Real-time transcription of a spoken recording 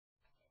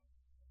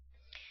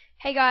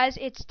Hey guys,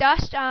 it's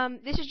Dust.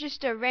 This is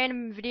just a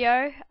random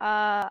video.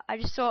 I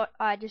just thought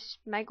I'd just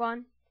make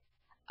one.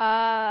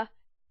 Uh,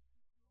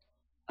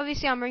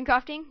 Obviously I'm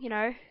runecrafting,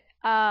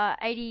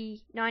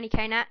 80,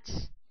 90k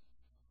nats,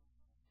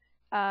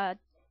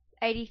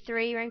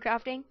 83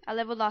 runecrafting. I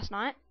leveled last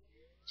night.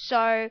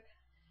 So,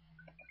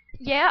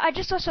 yeah, I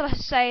just also like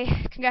to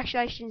say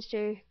congratulations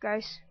to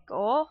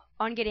Gore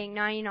on getting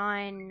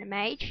 99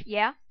 mage.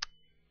 Yeah,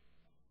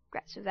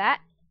 congrats with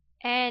that.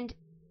 And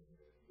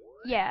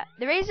yeah,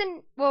 the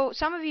reason, well,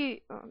 some of you,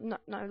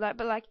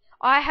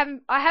 I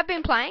have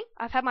been playing.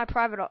 I've had my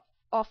private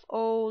off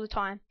all the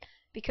time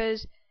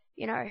because,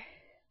 I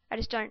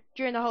just don't,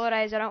 during the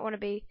holidays I don't want to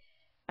be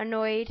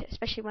annoyed,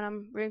 especially when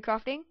I'm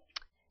runecrafting.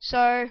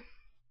 So,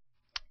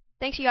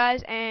 thanks you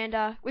guys, and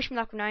wish me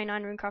luck with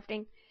 99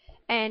 runecrafting,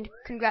 and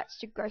congrats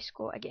to Ghost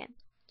Score again.